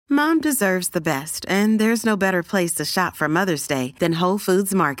Mom deserves the best, and there's no better place to shop for Mother's Day than Whole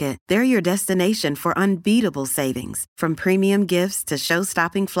Foods Market. They're your destination for unbeatable savings, from premium gifts to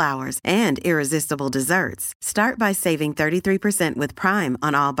show-stopping flowers and irresistible desserts. Start by saving 33% with Prime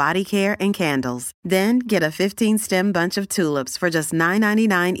on all body care and candles. Then get a 15-stem bunch of tulips for just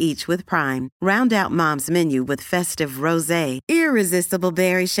 $9.99 each with Prime. Round out Mom's menu with festive rosé, irresistible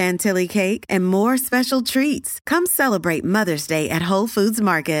berry chantilly cake, and more special treats. Come celebrate Mother's Day at Whole Foods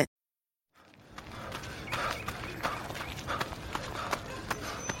Market.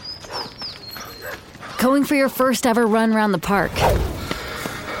 Going for your first ever run around the park.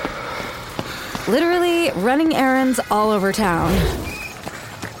 Literally running errands all over town.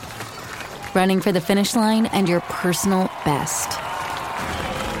 Running for the finish line and your personal best.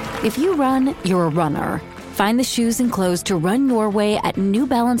 If you run, you're a runner. Find the shoes and clothes to run your way at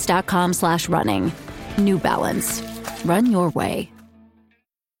newbalance.com/running. New Balance. Run your way.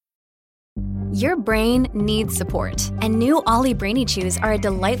 Your brain needs support, and new Ollie Brainy Chews are a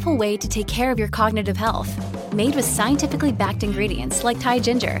delightful way to take care of your cognitive health. Made with scientifically backed ingredients like Thai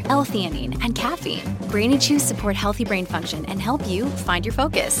ginger, L-theanine, and caffeine, Brainy Chews support healthy brain function and help you find your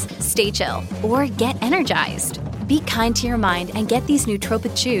focus, stay chill, or get energized. Be kind to your mind and get these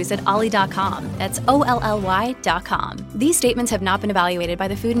nootropic chews at ollie.com. That's OLLY.com. These statements have not been evaluated by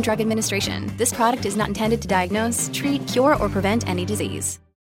the Food and Drug Administration. This product is not intended to diagnose, treat, cure, or prevent any disease.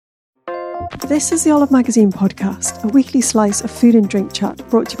 This is the Olive Magazine podcast, a weekly slice of food and drink chat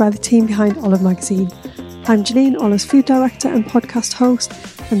brought to you by the team behind Olive Magazine. I'm Janine, Olive's food director and podcast host,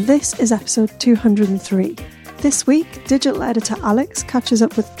 and this is episode 203. This week, digital editor Alex catches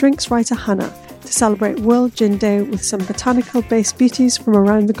up with drinks writer Hannah to celebrate World Gin Day with some botanical-based beauties from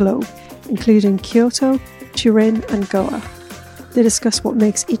around the globe, including Kyoto, Turin and Goa. They discuss what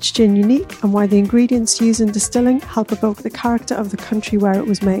makes each gin unique and why the ingredients used in distilling help evoke the character of the country where it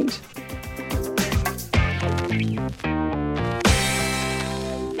was made.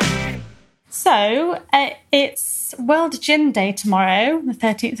 So it's World Gin Day tomorrow, the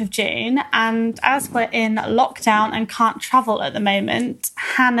 13th of June, and as we're in lockdown and can't travel at the moment,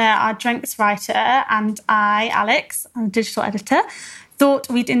 Hannah, our drinks writer, and I, Alex, I'm a digital editor, thought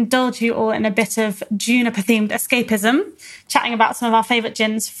we'd indulge you all in a bit of juniper-themed escapism, chatting about some of our favourite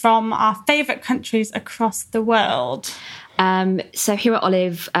gins from our favourite countries across the world. So here at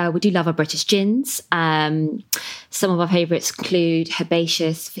Olive, we do love our British gins. Some of our favourites include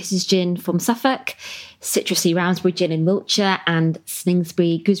herbaceous Fisher's Gin from Suffolk, citrusy Ramsbury Gin in Wiltshire, and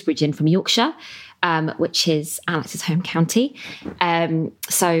Slingsbury Gooseberry Gin from Yorkshire, which is Alex's home county.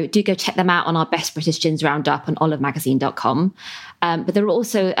 So do go check them out on our Best British Gins Roundup on olivemagazine.com. But there are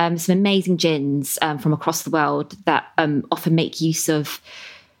also some amazing gins from across the world that often make use of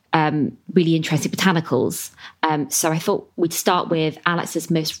really interesting botanicals. So I thought we'd start with Alex's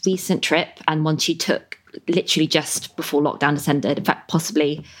most recent trip and one she took literally just before lockdown descended. In fact,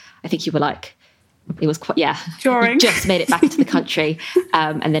 possibly, I think you were like, it was quite, during. Just made it back into the country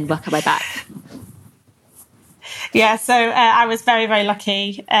and then work our way back. Yeah, so I was very, very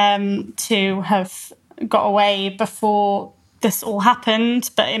lucky to have got away before this all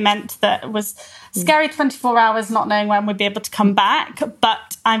happened, but it meant that it was scary 24 hours not knowing when we'd be able to come back.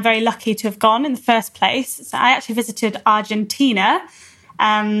 But I'm very lucky to have gone in the first place. So I actually visited Argentina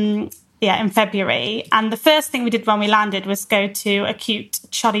in February. And the first thing we did when we landed was go to a cute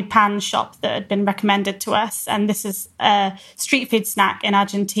choripan shop that had been recommended to us. And this is a street food snack in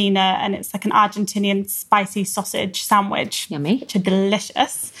Argentina. And it's like an Argentinian spicy sausage sandwich. Yummy. Which are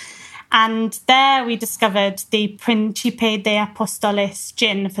delicious. And there we discovered the Principe de Apóstoles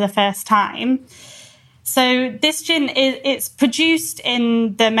gin for the first time. So this gin, it's produced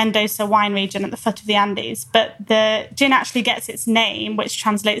in the Mendoza wine region at the foot of the Andes, but the gin actually gets its name, which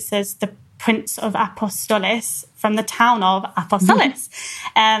translates as the Prince of Apóstoles, from the town of Apóstoles.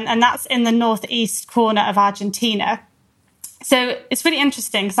 And that's in the northeast corner of Argentina. So it's really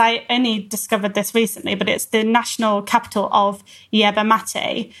interesting because I only discovered this recently, but it's the national capital of yerba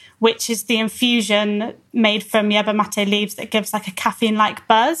mate, which is the infusion made from yerba mate leaves that gives like a caffeine-like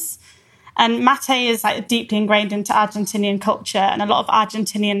buzz. And mate is like deeply ingrained into Argentinian culture, and a lot of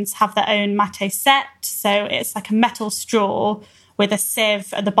Argentinians have their own mate set. So it's like a metal straw with a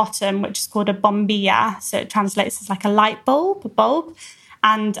sieve at the bottom, which is called a bombilla. So it translates as like a light bulb, a bulb.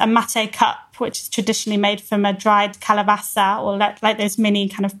 And a mate cup, which is traditionally made from a dried calabaza or like those mini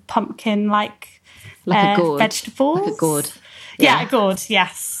kind of pumpkin-like a gourd. Vegetables. Like a gourd. Yeah, a gourd,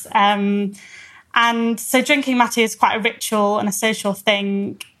 yes. And so drinking mate is quite a ritual and a social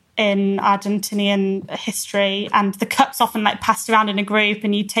thing in Argentinian history. And the cup's often like passed around in a group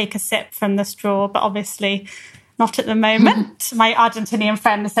and you take a sip from the straw, but obviously not at the moment. My Argentinian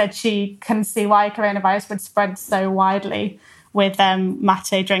friend said she couldn't see why coronavirus would spread so widely with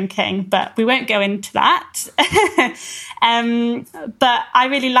mate drinking, but we won't go into that. But I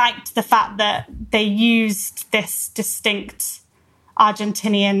really liked the fact that they used this distinct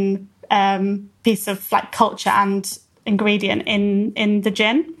Argentinian piece of like culture and ingredient in the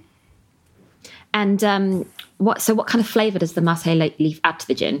gin. And what kind of flavour does the mate leaf add to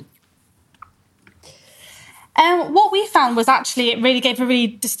the gin? What we found was actually it really gave a really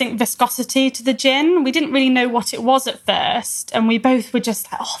distinct viscosity to the gin. We didn't really know what it was at first, and we both were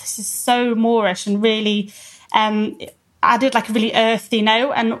just like, oh, this is so Moorish, and really added like a really earthy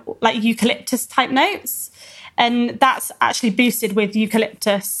note and like eucalyptus type notes. And that's actually boosted with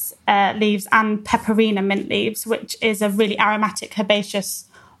eucalyptus leaves and pepperina mint leaves, which is a really aromatic herbaceous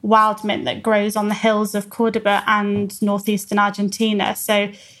wild mint that grows on the hills of Cordoba and northeastern Argentina.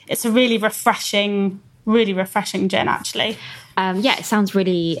 So it's a really refreshing gin, actually. It sounds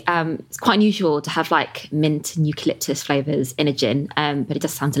really, it's quite unusual to have like mint and eucalyptus flavours in a gin, but it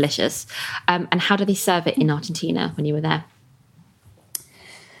does sound delicious. And how do they serve it in Argentina when you were there?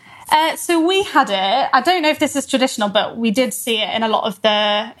 So we had it, I don't know if this is traditional, but we did see it in a lot of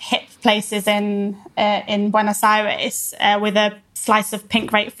the hip places in Buenos Aires with a slice of pink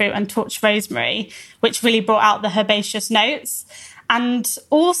grapefruit and torched rosemary, which really brought out the herbaceous notes. And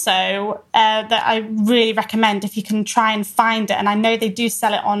also that I really recommend if you can try and find it. And I know they do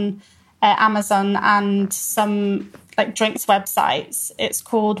sell it on Amazon and some like drinks websites. It's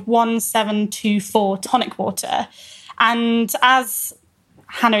called 1724 tonic water. And as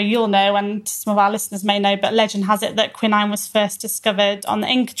Hannah, you'll know, and some of our listeners may know, but legend has it that quinine was first discovered on the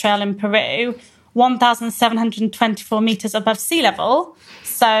Inca Trail in Peru, 1,724 metres above sea level.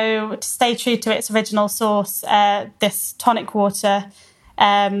 So to stay true to its original source, this tonic water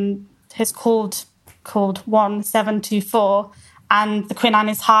is called 1724, and the quinine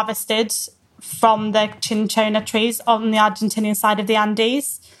is harvested from the cinchona trees on the Argentinian side of the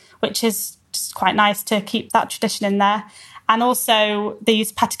Andes, which is just quite nice to keep that tradition in there. And also they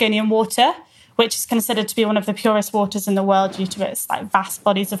use Patagonian water, which is considered to be one of the purest waters in the world due to its like vast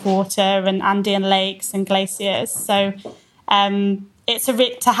bodies of water and Andean lakes and glaciers. So it's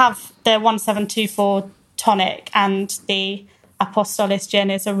to have the 1724 tonic and the Apóstoles gin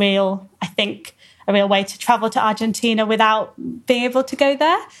is a real way to travel to Argentina without being able to go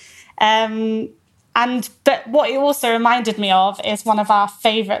there. But what it also reminded me of is one of our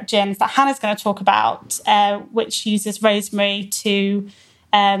favourite gins that Hannah's going to talk about, which uses rosemary to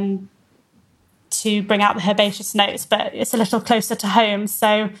bring out the herbaceous notes, but it's a little closer to home.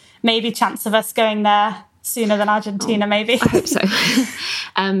 So maybe chance of us going there sooner than Argentina, maybe. I hope so.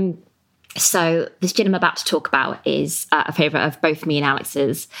 So this gin I'm about to talk about is a favourite of both me and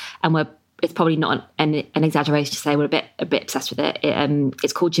Alex's, and it's probably not an exaggeration to say we're a bit obsessed with it.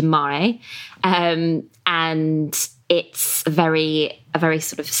 It's called Gin Mare, and it's a very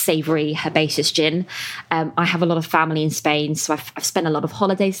sort of savoury, herbaceous gin. I have a lot of family in Spain, so I've spent a lot of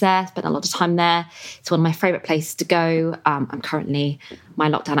holidays there, spent a lot of time there. It's one of my favourite places to go. I'm currently, my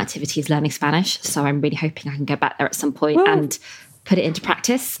lockdown activity is learning Spanish, so I'm really hoping I can go back there at some point and put it into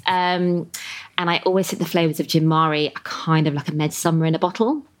practice. And I always think the flavours of Gin Mare are kind of like a midsummer in a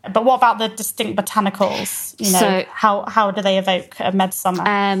bottle. But what about the distinct botanicals? So, how do they evoke a midsummer?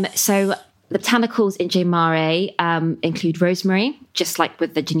 So the botanicals in Gin Mare include rosemary, just like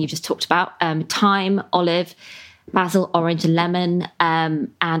with the gin you just talked about, thyme, olive, basil, orange, and lemon.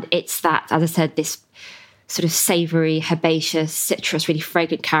 And it's that, as I said, this sort of savoury, herbaceous, citrus, really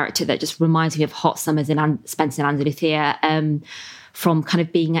fragrant character that just reminds me of hot summers spent in Andalusia, from kind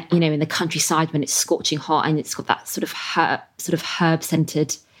of being, in the countryside when it's scorching hot and it's got that sort of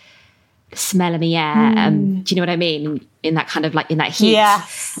herb-scented smell in the air. Do you know what I mean? In that kind of like in that heat.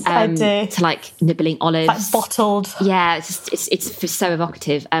 Yes, I do. To like nibbling olives, like bottled. Yeah, it's so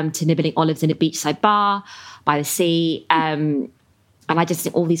evocative. To nibbling olives in a beachside bar by the sea. And I just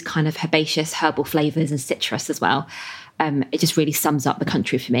think all these kind of herbaceous herbal flavours and citrus as well. It just really sums up the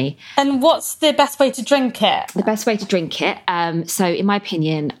country for me. And what's the best way to drink it? The best way to drink it. So in my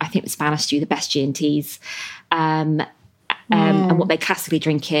opinion, I think the Spanish do the best G&Ts. And what they classically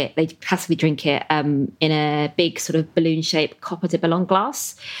drink it in a big sort of balloon-shaped Copa de Ballon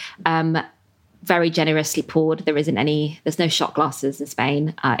glass, very generously poured. There's no shot glasses in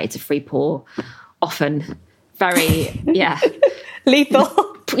Spain. It's a free pour, often very,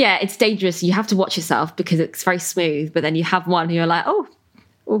 lethal. Yeah, it's dangerous. You have to watch yourself because it's very smooth, but then you have one and you're like, oh,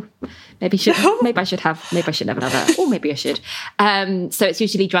 maybe I should never have that. Or maybe I should. So it's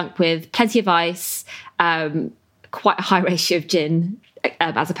usually drunk with plenty of ice, quite a high ratio of gin,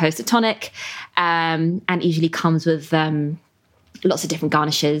 as opposed to tonic, and usually comes with lots of different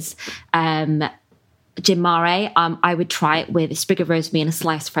garnishes. Gin mare, I would try it with a sprig of rosemary and a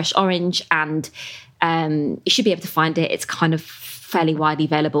slice of fresh orange, and you should be able to find it. It's kind of fairly widely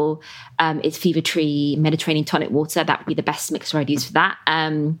available. It's Fever Tree Mediterranean tonic water. That would be the best mixer I'd use for that.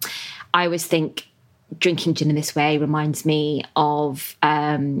 I always think drinking gin in this way reminds me of,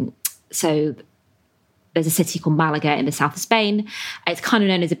 so there's a city called Malaga in the south of Spain. It's kind of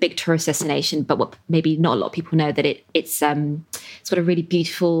known as a big tourist destination, but what maybe not a lot of people know that it's got a really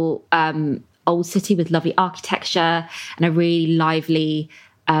beautiful old city with lovely architecture and a really lively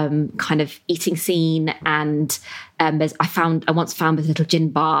kind of eating scene. And I once found this little gin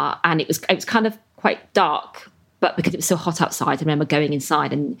bar, and it was kind of quite dark, but because it was so hot outside, I remember going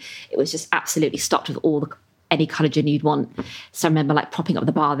inside and it was just absolutely stocked with any kind of gin you'd want. So I remember like propping up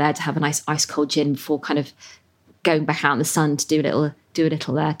the bar there to have a nice ice cold gin before kind of going back out in the sun to do a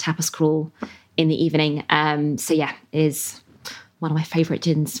little tapas crawl in the evening. So yeah, it is one of my favourite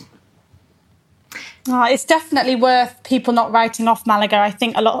gins. Oh, it's definitely worth people not writing off Malaga. I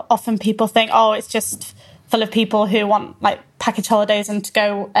think often people think, oh, it's just full of people who want like package holidays and to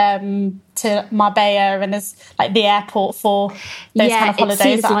go to Marbella, and there's like the airport for those kind of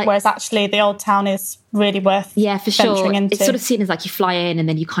holidays, whereas actually the old town is really worth for sure into. It's sort of seen as like you fly in and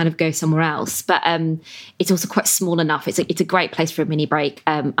then you kind of go somewhere else, but it's also quite small enough. It's a great place for a mini break,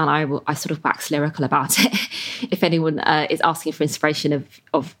 and I sort of wax lyrical about it if anyone is asking for inspiration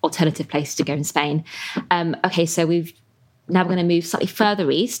of alternative places to go in Spain. Okay, so now we're going to move slightly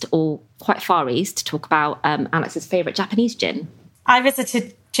further east, or quite far east, to talk about Alex's favourite Japanese gin. I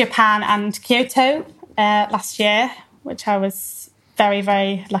visited Japan and Kyoto last year, which I was very,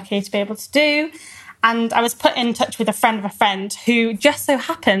 very lucky to be able to do. And I was put in touch with a friend of a friend who just so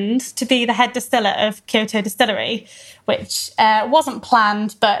happened to be the head distiller of Kyoto Distillery, which wasn't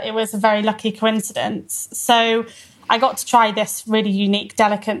planned, but it was a very lucky coincidence. So I got to try this really unique,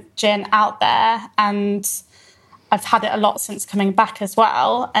 delicate gin out there, and I've had it a lot since coming back as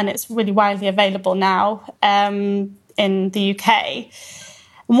well, and it's really widely available now in the UK.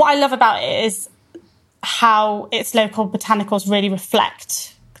 And what I love about it is how its local botanicals really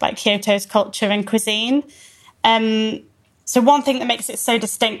reflect like Kyoto's culture and cuisine. So one thing that makes it so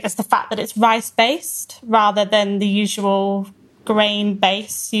distinct is the fact that it's rice-based rather than the usual grain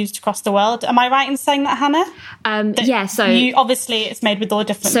base used across the world. Am I right in saying that, Hannah? Yeah, so obviously it's made with all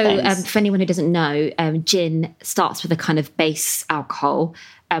different things. For anyone who doesn't know, gin starts with a kind of base alcohol,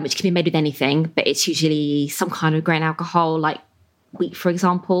 which can be made with anything, but it's usually some kind of grain alcohol, like wheat, for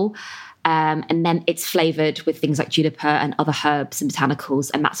example. And then it's flavoured with things like juniper and other herbs and botanicals,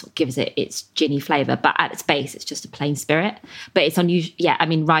 and that's what gives it its ginny flavour. But at its base, it's just a plain spirit. But it's unusual. Yeah, I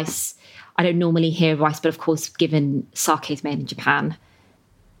mean, rice, I don't normally hear rice, but of course, given sake is made in Japan,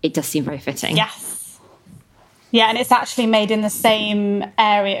 it does seem very fitting. Yes. Yeah, and it's actually made in the same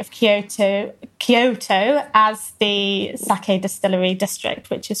area of Kyoto as the sake distillery district,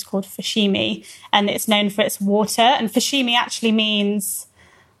 which is called Fushimi, and it's known for its water. And Fushimi actually means...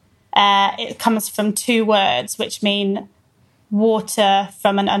 it comes from two words which mean water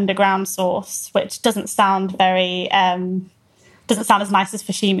from an underground source, which doesn't sound very doesn't sound as nice as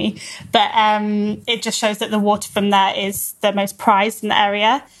Fushimi, but it just shows that the water from there is the most prized in the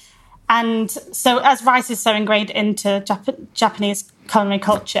area. And so as rice is so ingrained into Japanese culinary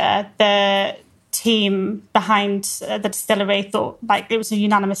culture, the team behind the distillery thought like it was a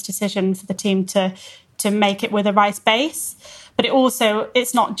unanimous decision for the team to make it with a rice base. But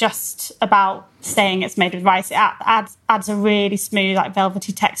it's not just about saying it's made with rice. It adds a really smooth, like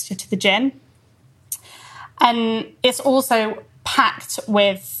velvety texture to the gin. And it's also packed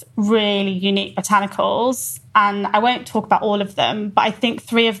with really unique botanicals. And I won't talk about all of them, but I think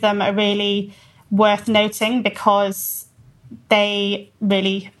 3 of them are really worth noting because they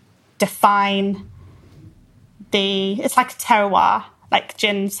really define it's like a terroir. Like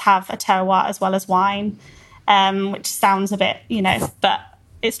gins have a terroir as well as wine. Which sounds a bit, but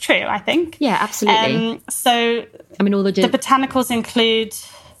it's true, I think. Yeah, absolutely. So, I mean, the botanicals include...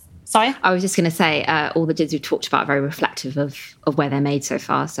 Sorry? I was just going to say, all the gins we've talked about are very reflective of where they're made so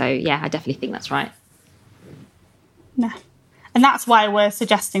far. So, yeah, I definitely think that's right. Yeah. And that's why we're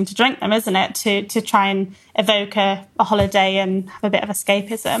suggesting to drink them, isn't it? To try and evoke a holiday and have a bit of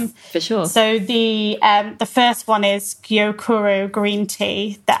escapism. For sure. So the first one is Gyokuro green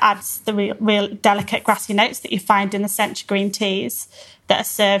tea that adds the real delicate grassy notes that you find in the sencha green teas that are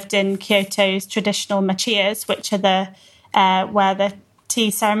served in Kyoto's traditional machiyas, which are where the tea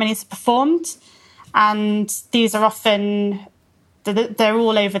ceremonies are performed. And these are often... They're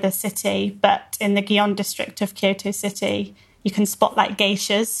all over the city, but in the Gion district of Kyoto City, you can spot like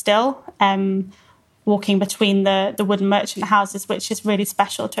geishas still walking between the wooden merchant houses, which is really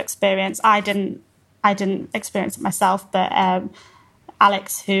special to experience. I didn't experience it myself, but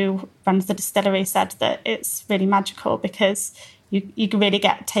Alex, who runs the distillery, said that it's really magical because you can really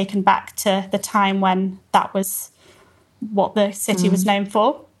get taken back to the time when that was what the city was known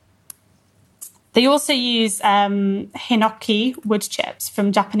for. They also use hinoki wood chips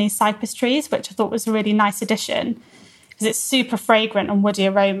from Japanese cypress trees, which I thought was a really nice addition because it's super fragrant and woody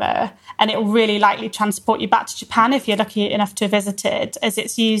aroma, and it will really likely transport you back to Japan if you're lucky enough to have visited, as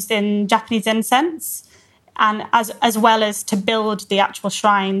it's used in Japanese incense and as well as to build the actual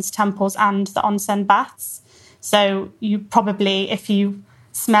shrines, temples, and the onsen baths. So you probably, if you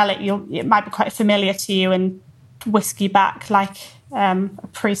smell it, it might be quite familiar to you and whisk you back like a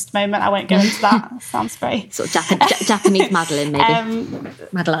priest moment. I won't go into that. It sounds very sort of Japanese Madeline, maybe.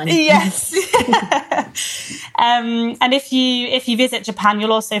 Madeline. Yes. And if you visit Japan,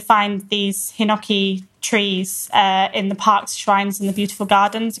 you'll also find these hinoki trees in the parks, shrines, and the beautiful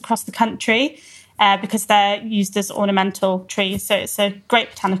gardens across the country because they're used as ornamental trees. So it's a great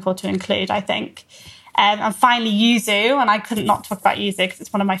botanical to include, I think. And finally, yuzu, and I couldn't not talk about yuzu because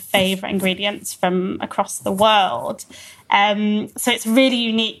it's one of my favourite ingredients from across the world. So it's a really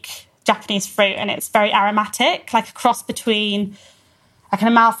unique Japanese fruit, and it's very aromatic, like a cross between like an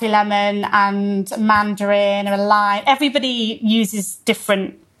Amalfi lemon and a mandarin or a lime. Everybody uses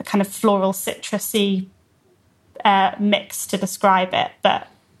different kind of floral citrusy mix to describe it, but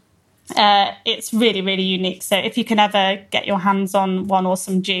it's really, really unique. So if you can ever get your hands on one or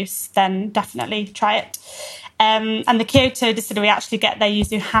some juice, then definitely try it. And the Kyoto distillery actually get their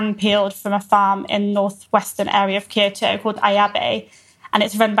yuzu hand-peeled from a farm in northwestern area of Kyoto called Ayabe. And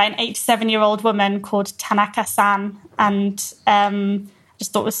it's run by an 87-year-old woman called Tanaka-san. And just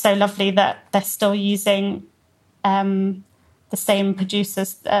thought it was so lovely that they're still using the same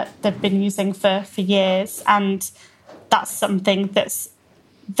producers that they've been using for years. And that's something that's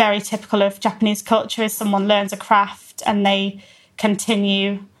very typical of Japanese culture, is someone learns a craft and they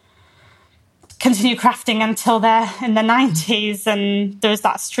continue crafting until they're in the 90s. And there was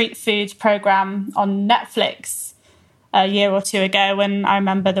that street food program on Netflix a year or two ago, and I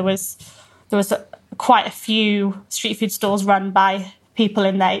remember there was quite a few street food stalls run by people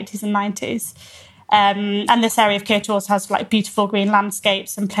in the 80s and 90s. And this area of Kyoto also has like beautiful green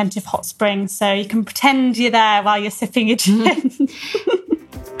landscapes and plenty of hot springs, so you can pretend you're there while you're sipping your gin.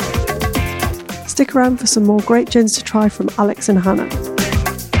 Stick around for some more great gins to try from Alex and Hannah.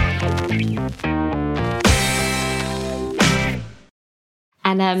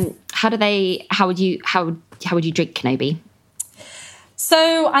 And how would you drink Kenobi?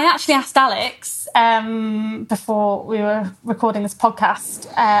 So I actually asked Alex before we were recording this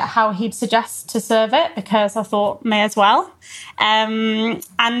podcast how he'd suggest to serve it, because I thought may as well.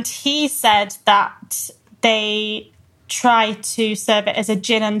 And he said that they try to serve it as a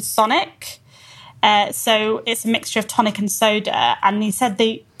gin and tonic. So it's a mixture of tonic and soda. And he said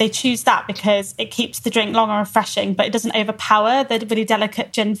they choose that because it keeps the drink long and refreshing, but it doesn't overpower the really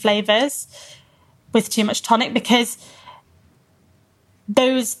delicate gin flavours with too much tonic, because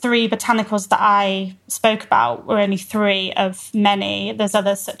those three botanicals that I spoke about were only three of many. There's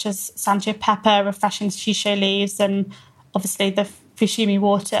others such as Sancho pepper, refreshing shisho leaves, and obviously the fushimi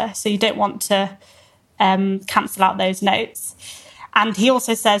water. So you don't want to cancel out those notes. And he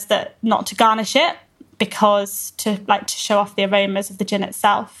also says that not to garnish it because to show off the aromas of the gin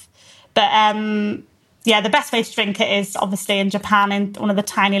itself. But the best way to drink it is obviously in Japan in one of the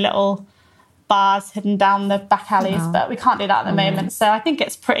tiny little bars hidden down the back alleys, but we can't do that at the moment. So I think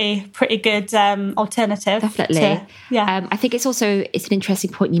it's pretty good alternative. Definitely. I think it's an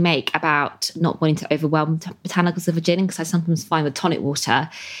interesting point you make about not wanting to overwhelm botanicals of a gin, because I sometimes find with tonic water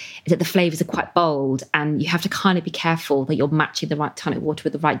is that the flavours are quite bold and you have to kind of be careful that you're matching the right tonic water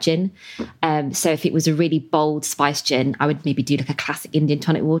with the right gin. So if it was a really bold spice gin, I would maybe do like a classic Indian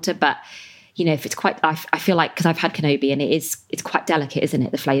tonic water. But you know, if it's quite, I feel like, because I've had Kenobi and it's quite delicate, isn't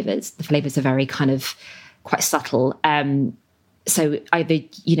it? The flavours are very kind of quite subtle. So either,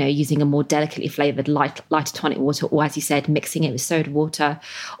 you know, using a more delicately flavoured lighter tonic water, or as you said, mixing it with soda water,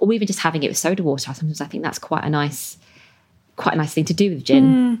 or even just having it with soda water. Sometimes I think that's quite a nice thing to do with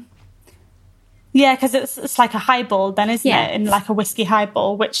gin. Yeah, because it's like a highball then, isn't it? In like a whiskey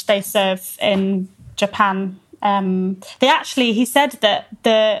highball, which they serve in Japan. He said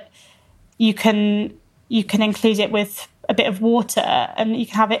that you can include it with a bit of water, and you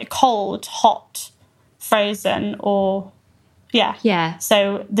can have it cold, hot, frozen, or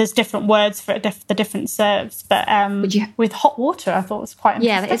So there's different words for the different serves, but with hot water, I thought was quite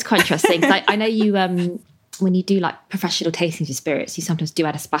interesting. Yeah, it's quite interesting. I know you when you do like professional tastings of spirits, you sometimes do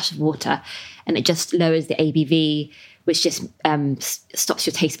add a splash of water, and it just lowers the ABV, which just stops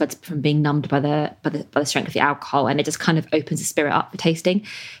your taste buds from being numbed by the strength of the alcohol, and it just kind of opens the spirit up for tasting.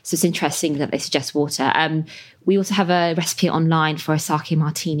 So it's interesting that they suggest water. We also have a recipe online for a sake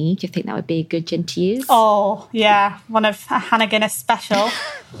martini. Do you think that would be a good gin to use? Oh, yeah. One of Hannah Guinness special.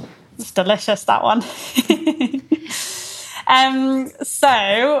 It's delicious, that one.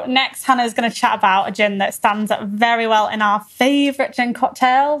 So next, Hannah's going to chat about a gin that stands up very well in our favourite gin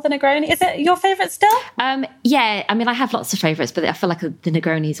cocktail, the Negroni. Is it your favourite still? Yeah, I mean, I have lots of favourites, but I feel like the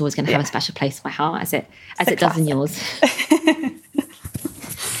Negroni is always going to have a special place in my heart, as it does in yours.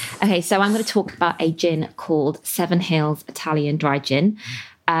 Okay, so I'm going to talk about a gin called Seven Hills Italian Dry Gin.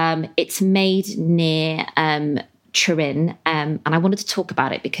 It's made near Turin, and I wanted to talk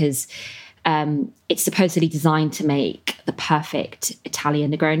about it because it's supposedly designed to make the perfect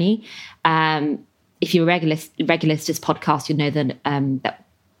Italian Negroni. If you're a regular to this podcast, you'll know that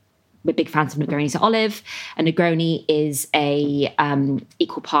we're big fans of Negronis at Olive. A Negroni is a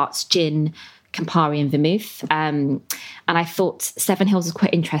equal parts gin, Campari and vermouth. And I thought Seven Hills was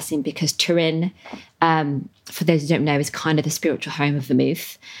quite interesting because Turin, for those who don't know, is kind of the spiritual home of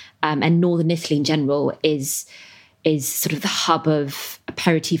vermouth. And northern Italy in general is sort of the hub of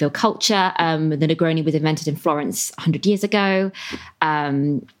aperitivo culture. The Negroni was invented in Florence 100 years ago.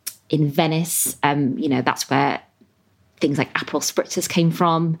 In Venice, that's where things like Aperol spritzers came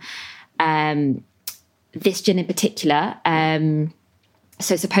from. This gin in particular,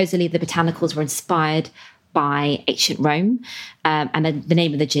 so supposedly the botanicals were inspired by ancient Rome. And the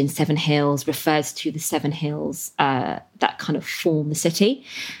name of the gin, Seven Hills, refers to the seven hills that kind of form the city.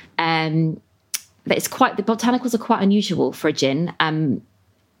 The botanicals are quite unusual for a gin.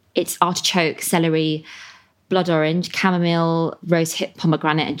 It's artichoke, celery, blood orange, chamomile, rosehip,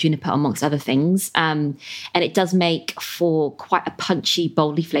 pomegranate, and juniper, amongst other things. And it does make for quite a punchy,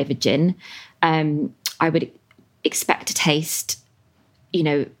 boldly flavoured gin. I would expect to taste,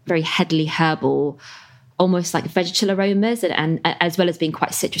 very headily herbal, almost like vegetal aromas, and as well as being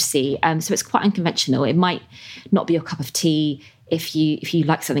quite citrusy. So it's quite unconventional. It might not be your cup of tea if you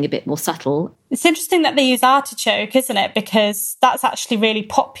like something a bit more subtle. It's interesting that they use artichoke, isn't it? Because that's actually really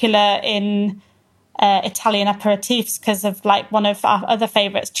popular in Italian aperitifs because of like one of our other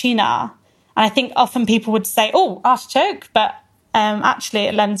favourites, Cynar. And I think often people would say, oh, artichoke, but actually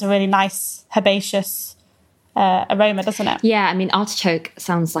it lends a really nice herbaceous aroma, doesn't it? Yeah, I mean, artichoke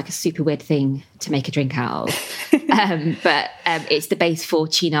sounds like a super weird thing to make a drink out of. But it's the base for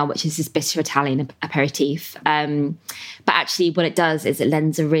Cynar, which is this bitter Italian aperitif. But actually what it does is it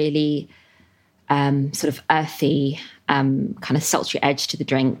lends a really sort of earthy, kind of sultry edge to the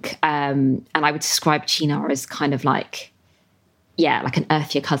drink. And I would describe Cynar as kind of like an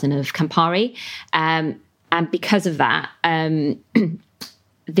earthier cousin of Campari. And because of that,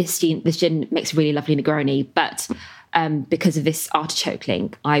 this gin makes a really lovely Negroni, but because of this artichoke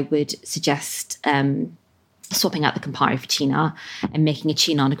link, I would suggest swapping out the Campari for Cynar and making a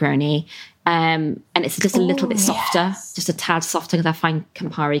Cynar Negroni. And it's just a little bit softer, just a tad softer, because I find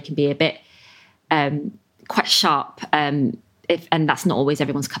Campari can be a bit quite sharp, and that's not always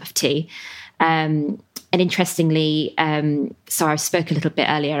everyone's cup of tea. And interestingly, so I spoke a little bit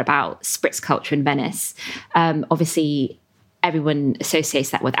earlier about spritz culture in Venice. Obviously, everyone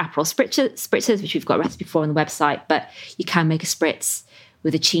associates that with Aperol spritzers, which we've got a recipe for on the website, but you can make a spritz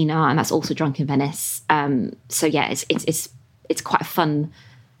with a Cynar, and that's also drunk in Venice. So yeah, it's quite a fun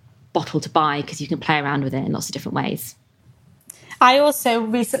bottle to buy because you can play around with it in lots of different ways. I also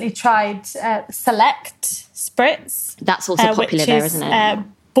recently tried Select Spritz. That's also popular there, isn't it?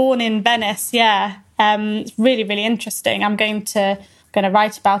 Born in Venice, yeah. It's really, really interesting. I'm going to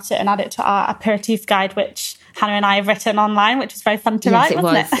write about it and add it to our aperitif guide, which Hannah and I have written online, which was very fun to write,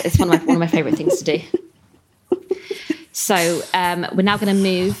 wasn't it? It's one of my favourite things to do. So we're now going to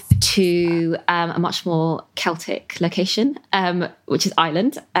move to a much more Celtic location, which is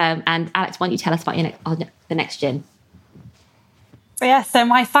Ireland. And Alex, why don't you tell us about the next gin? Yeah, so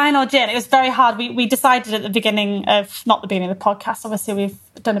my final gin, it was very hard. We decided at the beginning of, not the beginning of the podcast, obviously we've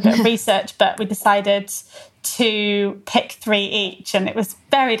done a bit of research, but we decided to pick 3 each, and it was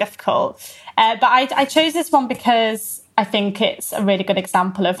very difficult. But I chose this one because I think it's a really good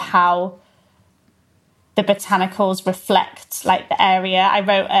example of how the botanicals reflect like the area. I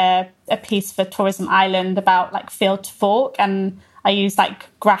wrote a piece for Tourism Ireland about like field to fork, and I used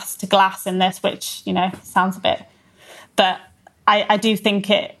like grass to glass in this, which, sounds a bit, but I do think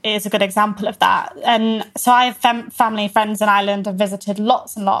it is a good example of that. And so I have family, friends in Ireland. I've visited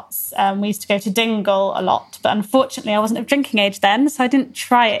lots and lots. We used to go to Dingle a lot, but unfortunately I wasn't of drinking age then, so I didn't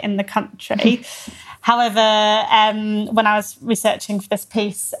try it in the country. However, when I was researching for this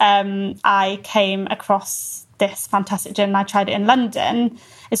piece, I came across this fantastic gin and I tried it in London.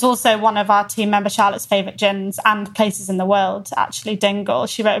 It's also one of our team member Charlotte's favourite gins and places in the world, actually, Dingle.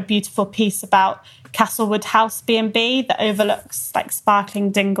 She wrote a beautiful piece about Castlewood House B&B that overlooks like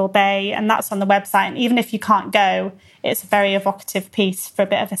sparkling Dingle Bay, and that's on the website. And even if you can't go, it's a very evocative piece for a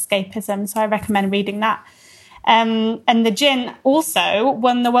bit of escapism. So I recommend reading that. And the gin also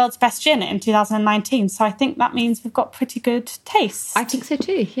won the world's best gin in 2019. So I think that means we've got pretty good taste. I think so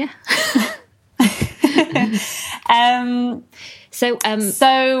too, yeah. So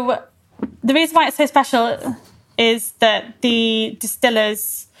the reason why it's so special is that the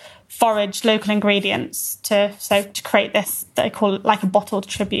distillers forage local ingredients to create this, they call it like a bottled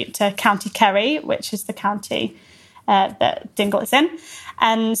tribute to County Kerry, which is the county that Dingle is in.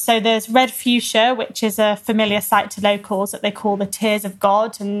 And so there's red fuchsia, which is a familiar sight to locals that they call the Tears of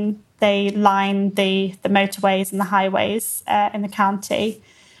God, and they line the motorways and the highways in the county.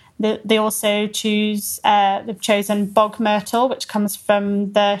 They also they've chosen bog myrtle, which comes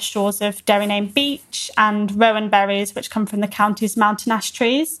from the shores of Derrynane Beach, and rowan berries, which come from the county's mountain ash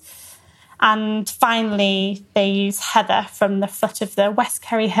trees. And finally, they use heather from the foot of the West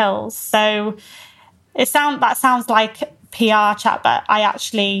Kerry Hills. So that sounds like PR chat, but I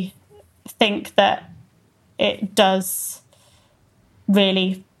actually think that it does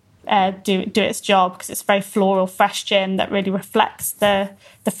really do its job, because it's very floral, fresh gin that really reflects the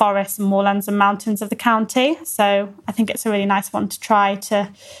forests and moorlands and mountains of the county. So I think it's a really nice one to try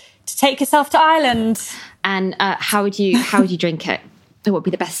to take yourself to Ireland. And how would you drink it? What would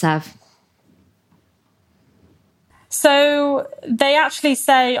be the best serve? So they actually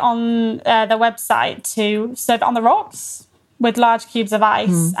say on their website to serve it on the rocks with large cubes of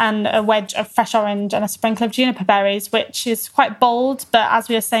ice and a wedge of fresh orange and a sprinkle of juniper berries, which is quite bold. But as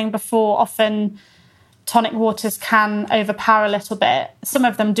we were saying before, often tonic waters can overpower a little bit. Some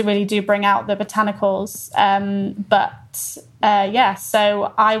of them really do bring out the botanicals.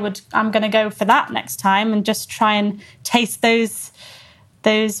 So I'm going to go for that next time and just try and taste those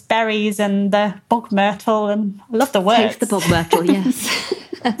berries and the bog myrtle, and I love the words. Taste the bog myrtle, yes.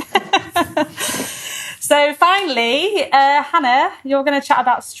 So finally, Hannah, you're going to chat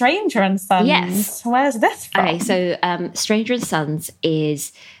about Stranger and Sons. Yes. Where's this from? Okay, so Stranger and Sons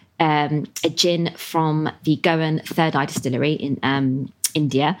is a gin from the Goan Third Eye Distillery in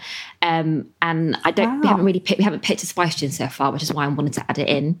India, and we haven't picked a spice gin so far, which is why I wanted to add it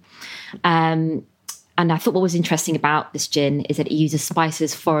in. And I thought what was interesting about this gin is that it uses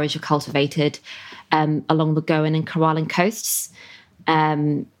spices foraged or cultivated along the Goan and Karalan coasts.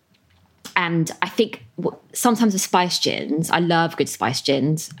 And I think sometimes with spice gins, I love good spice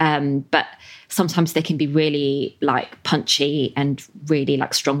gins, but sometimes they can be really like punchy and really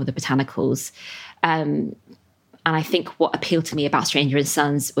like strong with the botanicals. And I think what appealed to me about Stranger and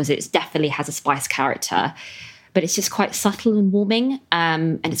Sons was it definitely has a spice character, but it's just quite subtle and warming.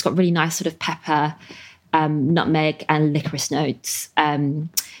 And it's got really nice sort of pepper, nutmeg and licorice notes.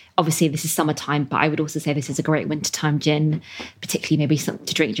 Obviously, this is summertime, but I would also say this is a great wintertime gin, particularly maybe something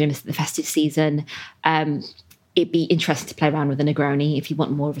to drink during the festive season. It'd be interesting to play around with a Negroni if you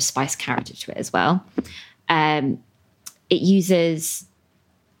want more of a spice character to it as well. It uses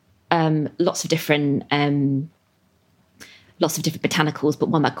lots of different botanicals, but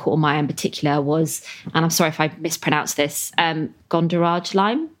one that caught my eye in particular was, and I'm sorry if I mispronounced this, Gondorage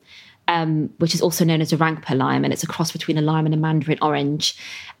lime. Which is also known as a Rangpur lime, and it's a cross between a lime and a mandarin orange.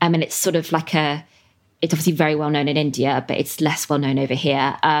 And it's sort of like it's obviously very well known in India, but it's less well known over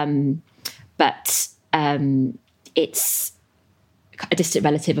here. It's a distant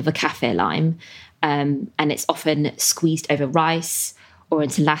relative of a kaffir lime, and it's often squeezed over rice or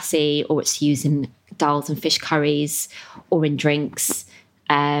into lassi, or it's used in dals and fish curries or in drinks.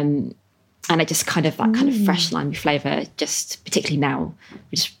 And it just kind of fresh limey flavour, just particularly now,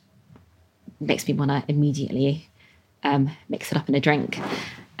 which makes me want to immediately mix it up in a drink.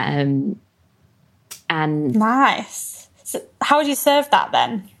 And nice. So how would you serve that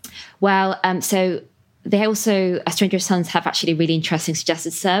then? Well, so they also, Stranger Sons have actually a really interesting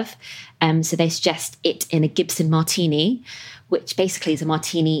suggested serve. So they suggest it in a Gibson martini, which basically is a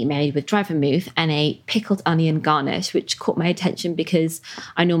martini made with dry vermouth and a pickled onion garnish, which caught my attention because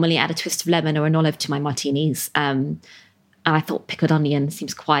I normally add a twist of lemon or an olive to my martinis. And I thought pickled onion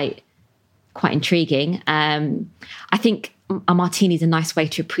seems quite intriguing. I think a martini is a nice way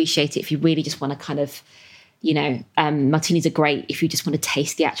to appreciate it if you really just want to kind of, martinis are great if you just want to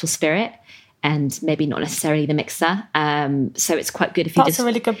taste the actual spirit and maybe not necessarily the mixer. So it's quite good if you That's a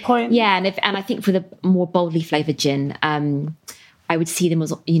really good point. Yeah, and I think for the more boldly flavoured gin, I I would see them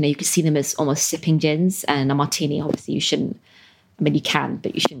as, you could see them as almost sipping gins, and a martini, obviously you shouldn't, I mean, you can,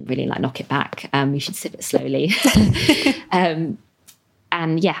 but you shouldn't really like knock it back. You should sip it slowly. And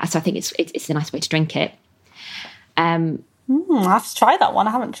yeah, so I think it's a nice way to drink it. I have to try that one.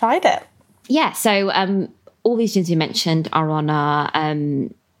 I haven't tried it. Yeah, so all these gins we mentioned are on our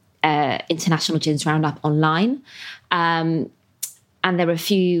International Gins Roundup online. And there are a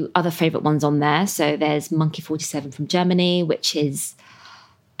few other favourite ones on there. So there's Monkey 47 from Germany, which is,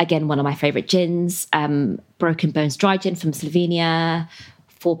 again, one of my favourite gins. Broken Bones Dry Gin from Slovenia.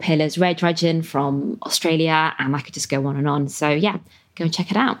 Four Pillars Red Dry Gin from Australia. And I could just go on and on. So yeah, go and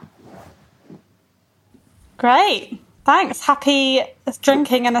check it out. Great. Thanks. Happy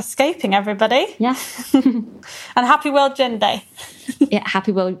drinking and escaping, everybody. Yeah. And happy World Gin Day. Yeah,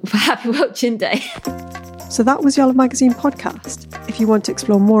 happy World Gin Day. So that was the Olive Magazine podcast. If you want to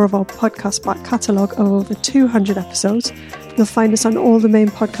explore more of our podcast back catalogue of over 200 episodes, you'll find us on all the main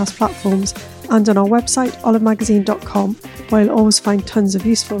podcast platforms and on our website, olivemagazine.com, where you'll always find tons of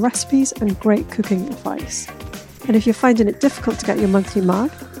useful recipes and great cooking advice. And if you're finding it difficult to get your monthly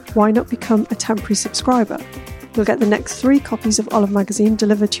mag, why not become a temporary subscriber? You'll get the next 3 copies of Olive Magazine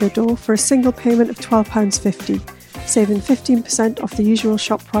delivered to your door for a single payment of £12.50, saving 15% off the usual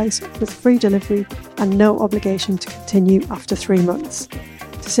shop price with free delivery and no obligation to continue after 3 months.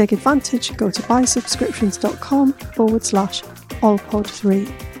 To take advantage, go to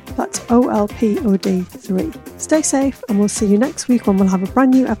buysubscriptions.com/olpod3. That's OLPOD3. Stay safe, and we'll see you next week when we'll have a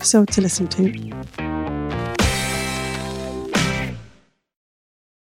brand new episode to listen to.